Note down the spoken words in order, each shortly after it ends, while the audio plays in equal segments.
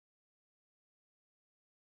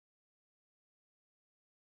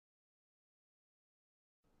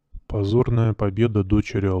Позорная победа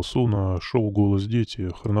дочери Алсу на шоу «ГолосДети».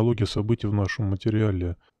 Хронология событий в нашем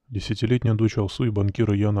материале. Десятилетняя дочь Алсу и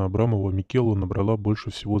банкира Яна Абрамова Микелла набрала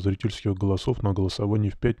больше всего зрительских голосов на голосовании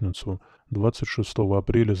в пятницу, 26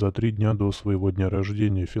 апреля, за 3 дня до своего дня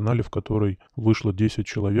рождения. В финале, в которой вышло 10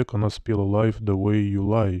 человек, она спела «Life the way you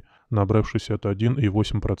lie», набрав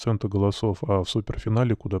 61,8% голосов, а в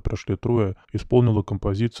суперфинале, куда прошли трое, исполнила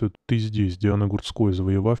композицию «Ты здесь» Дианы Гурцкой,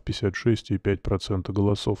 завоевав 56,5%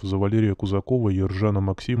 голосов. За Валерия Кузакова и Ржана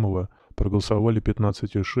Максимова проголосовали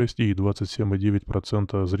 15,6% и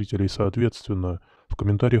 27,9% зрителей соответственно. В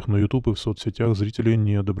комментариях на YouTube и в соцсетях зрители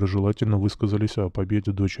недоброжелательно высказались о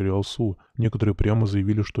победе дочери Алсу. Некоторые прямо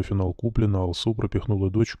заявили, что финал куплен, а Алсу пропихнула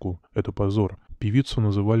дочку. Это позор. Певицу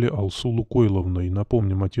называли Алсу Лукойловной.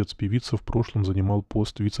 Напомним, отец певицы в прошлом занимал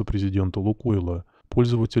пост вице-президента Лукойла.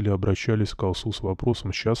 Пользователи обращались к Алсу с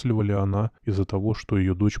вопросом, счастлива ли она из-за того, что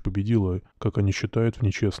ее дочь победила, как они считают, в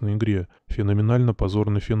нечестной игре. Феноменально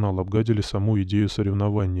позорный финал, обгадили саму идею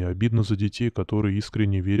соревнования. Обидно за детей, которые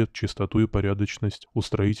искренне верят в чистоту и порядочность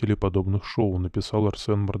устроителей подобных шоу, написал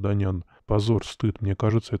Арсен Марданян. Позор, стыд. Мне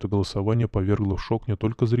кажется, это голосование повергло в шок не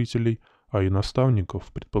только зрителей, а и наставников,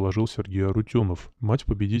 предположил Сергей Арутюнов.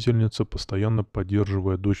 Мать-победительница, постоянно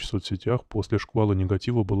поддерживая дочь в соцсетях, после шквала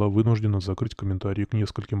негатива была вынуждена закрыть комментарии к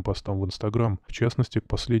нескольким постам в Инстаграм, в частности к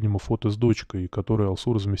последнему фото с дочкой, которое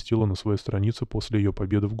Алсу разместила на своей странице после ее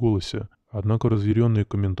победы в «Голосе». Однако разъяренные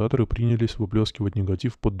комментаторы принялись выплескивать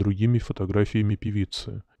негатив под другими фотографиями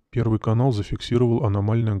певицы. Первый канал зафиксировал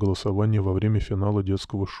аномальное голосование во время финала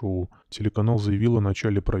детского шоу. Телеканал заявил о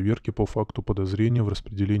начале проверки по факту подозрения в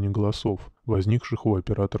распределении голосов, возникших у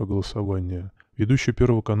оператора голосования. Ведущий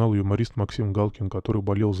Первого канала юморист Максим Галкин, который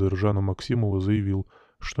болел за Ржана Максимова, заявил,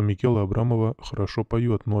 что Микелла Абрамова хорошо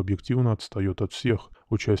поет, но объективно отстает от всех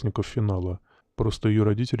участников финала. Просто ее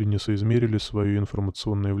родители не соизмерили свое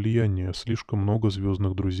информационное влияние, слишком много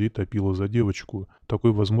звездных друзей топило за девочку.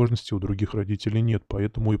 Такой возможности у других родителей нет,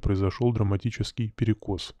 поэтому и произошел драматический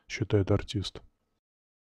перекос, считает артист.